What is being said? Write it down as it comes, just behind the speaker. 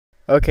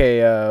Okay,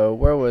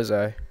 where was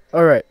I?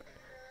 Alright,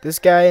 this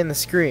guy in the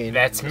screen.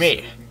 That's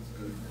me.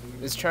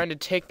 Is trying to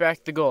take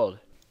back the gold.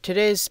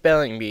 Today's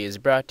Spelling Bee is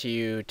brought to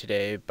you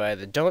today by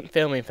the Don't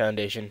Fail Me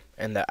Foundation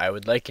and the I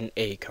Would Like an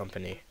A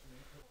Company.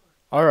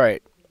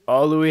 Alright,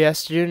 all Louis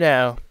has to do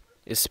now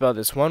is spell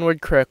this one word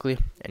correctly,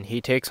 and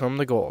he takes home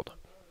the gold.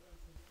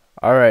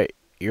 Alright,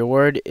 your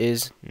word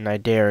is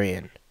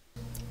Cnidarian.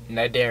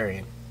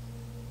 Cnidarian.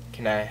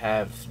 Can I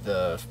have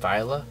the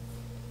phyla?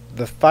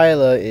 The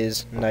phyla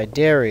is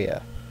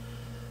Cnidaria.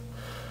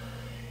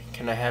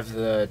 Can I have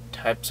the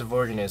types of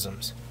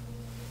organisms?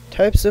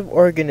 Types of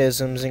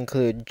organisms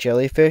include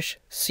jellyfish,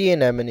 sea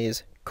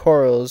anemones,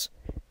 corals,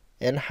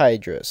 and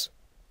hydras.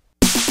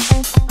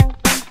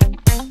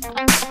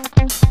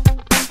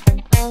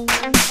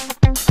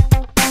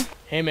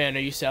 Hey man, are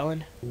you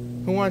selling?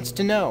 Who wants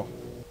to know?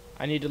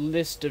 I need a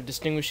list of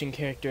distinguishing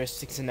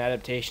characteristics and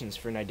adaptations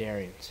for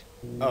Cnidarians.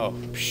 Oh,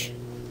 psh.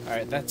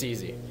 Alright, that's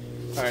easy.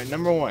 Alright,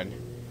 number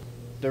 1.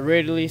 They're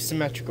radially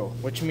symmetrical,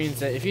 which means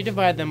that if you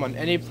divide them on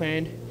any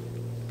plane,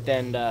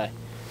 then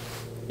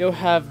you'll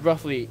have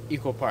roughly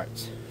equal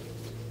parts.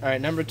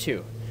 Alright, number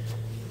 2.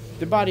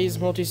 Their body is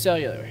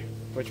multicellular,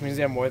 which means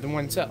they have more than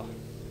one cell.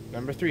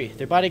 Number 3.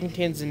 Their body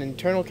contains an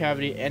internal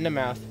cavity and a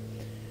mouth.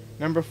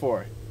 Number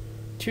 4.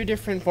 2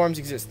 different forms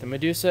exist, the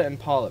medusa and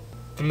polyp.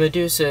 The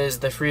medusa is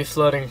the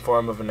free-floating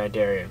form of a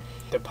cnidarian.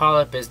 The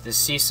polyp is the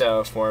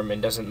seesaw form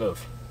and doesn't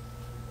move.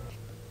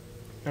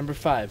 Number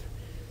 5.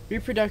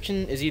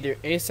 Reproduction is either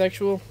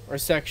asexual or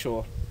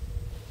sexual,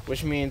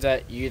 which means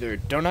that you either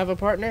don't have a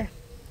partner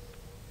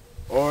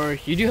or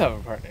you do have a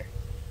partner.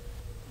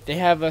 They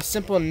have a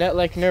simple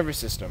net-like nervous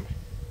system.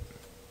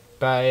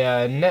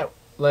 By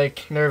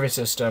net-like nervous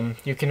system,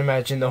 you can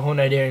imagine the whole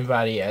cnidarian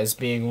body as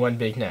being one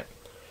big net.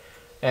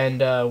 And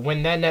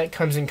when that net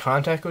comes in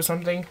contact with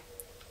something,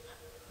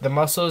 the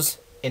muscles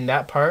in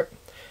that part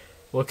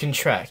will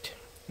contract.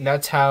 And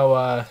that's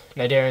how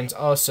cnidarians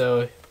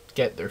also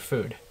get their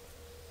food.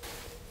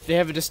 They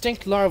have a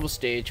distinct larval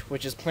stage,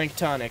 which is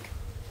planktonic.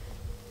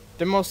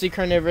 They're mostly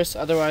carnivorous,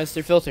 otherwise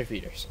they're filter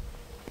feeders.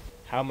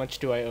 How much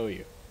do I owe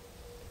you?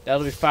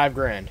 That'll be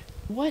 $5,000.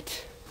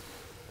 What?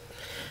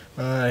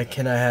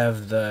 Can I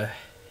have the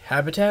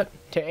habitat?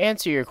 To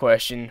answer your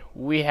question,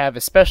 we have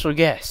a special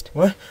guest.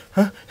 What?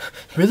 Huh?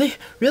 Really?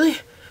 Really?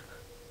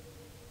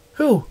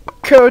 Who?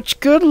 Coach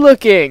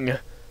Goodlooking!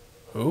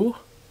 Who?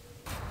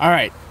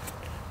 Alright.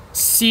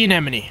 Sea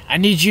anemone, I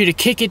need you to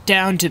kick it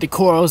down to the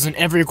corals in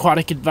every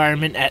aquatic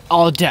environment at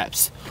all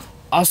depths.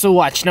 Also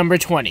watch number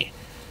 20.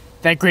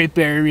 That Great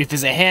Barrier Reef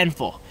is a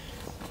handful.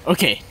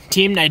 Okay,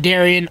 Team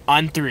Cnidarian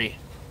on 3.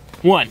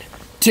 1,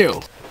 2.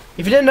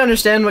 If you didn't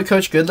understand what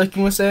Coach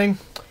Goodlooking was saying,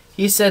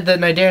 he said that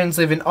cnidarians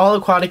live in all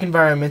aquatic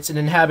environments and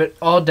inhabit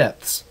all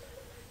depths.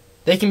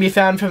 They can be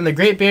found from the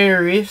Great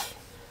Barrier Reef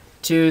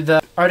to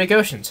the Arctic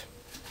Oceans,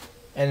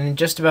 and in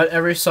just about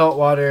every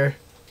saltwater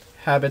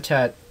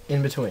habitat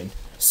in between.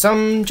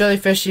 Some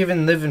jellyfish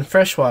even live in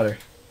freshwater,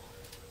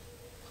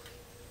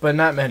 but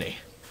not many.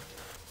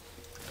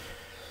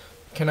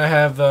 Can I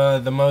have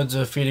the modes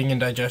of feeding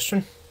and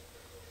digestion?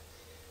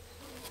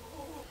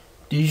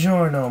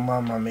 Digiorno,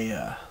 mamma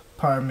mia.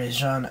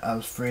 Parmesan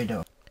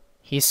Alfredo.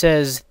 He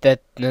says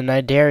that the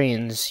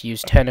Cnidarians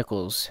use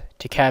tentacles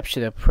to capture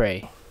their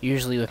prey,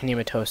 usually with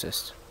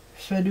nematocysts.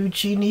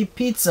 Fettuccine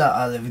pizza,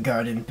 Olive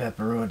Garden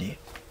pepperoni.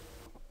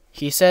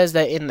 He says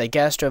that in the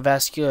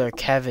gastrovascular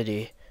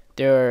cavity,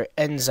 there are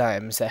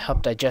enzymes that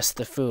help digest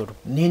the food.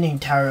 Leaning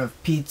Tower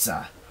of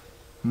Pizza.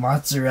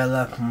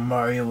 Mozzarella,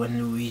 Mario and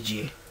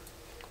Luigi.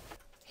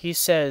 He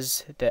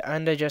says that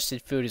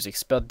undigested food is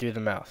expelled through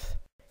the mouth.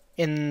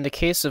 In the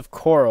case of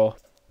coral,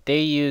 they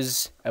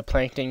use a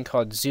plankton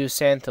called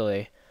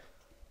zooxanthellae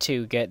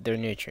to get their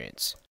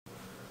nutrients.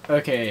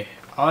 Okay,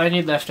 all I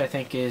need left I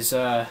think is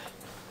the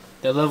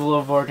level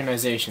of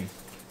organization.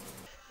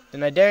 The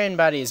cnidarian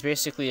body is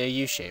basically a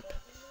U-shape.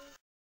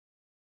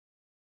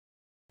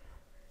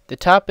 The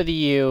top of the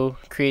U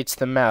creates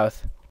the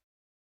mouth.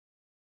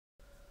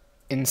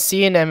 In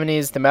sea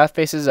anemones, the mouth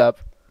faces up.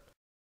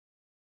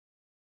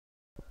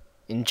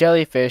 In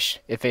jellyfish,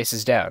 it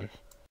faces down.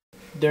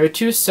 There are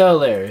 2 cell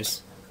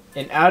layers,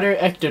 an outer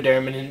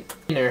ectoderm and an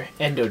inner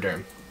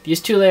endoderm. These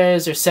 2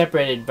 layers are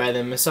separated by the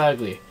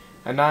mesoglea,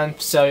 a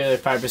non-cellular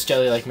fibrous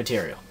jelly-like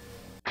material.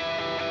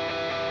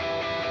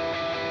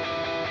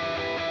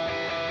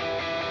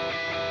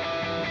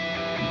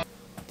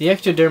 The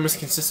ectodermis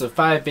consists of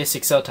 5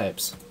 basic cell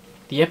types.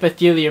 The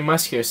epithelial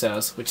muscular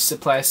cells, which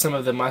supply some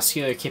of the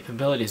muscular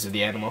capabilities of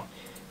the animal.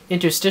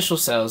 Interstitial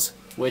cells,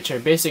 which are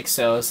basic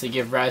cells that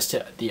give rise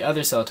to the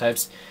other cell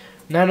types.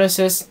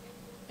 Nematocysts,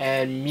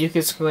 and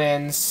mucus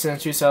glands,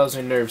 sensory cells,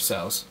 or nerve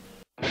cells.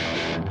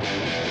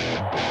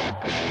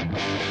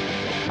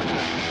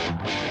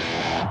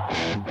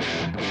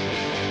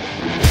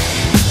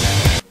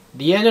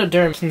 The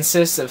endoderm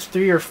consists of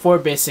 3 or 4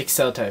 basic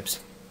cell types.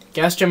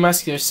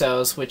 Gastromuscular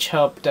cells, which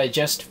help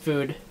digest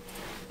food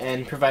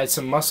and provide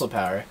some muscle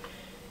power.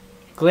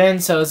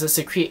 Gland cells that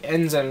secrete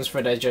enzymes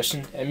for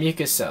digestion, and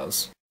mucus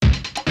cells.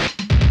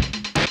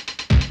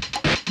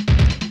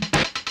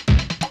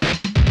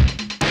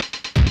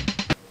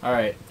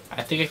 Alright,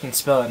 I think I can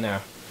spell it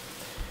now.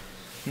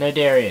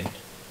 Cnidarian.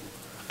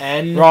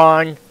 N.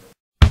 Wrong.